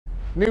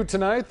New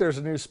tonight, there's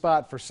a new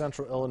spot for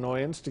Central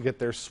Illinoisans to get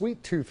their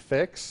sweet tooth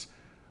fix.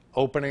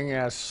 Opening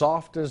as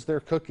soft as their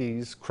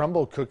cookies,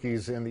 Crumbl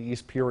Cookies in the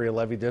East Peoria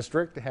Levee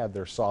District had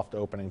their soft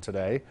opening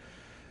today.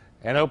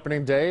 An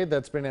opening day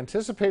that's been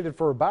anticipated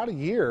for about a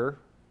year,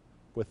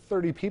 with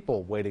 30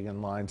 people waiting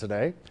in line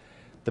today.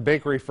 The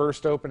bakery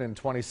first opened in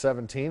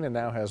 2017 and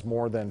now has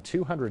more than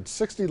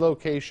 260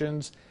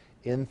 locations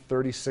in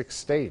 36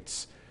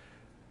 states.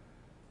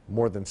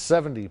 More than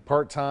 70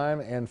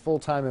 part-time and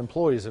full-time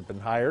employees have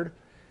been hired,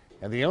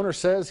 and the owner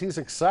says he's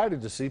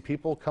excited to see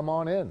people come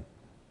on in.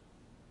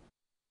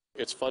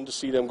 It's fun to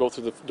see them go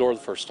through the door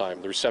the first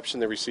time. The reception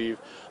they receive,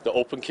 the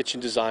open kitchen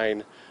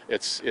design.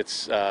 It's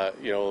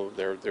you know,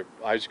 their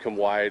eyes come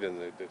wide, and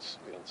the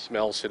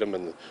smells hit them,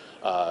 and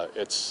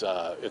it's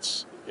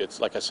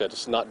like I said,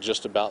 it's not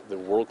just about the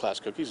world-class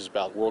cookies. It's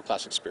about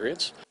world-class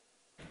experience.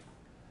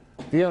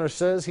 The owner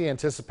says he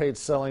anticipates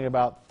selling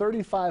about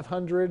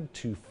 3,500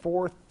 to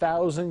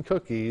 4,000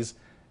 cookies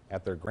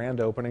at their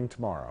grand opening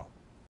tomorrow.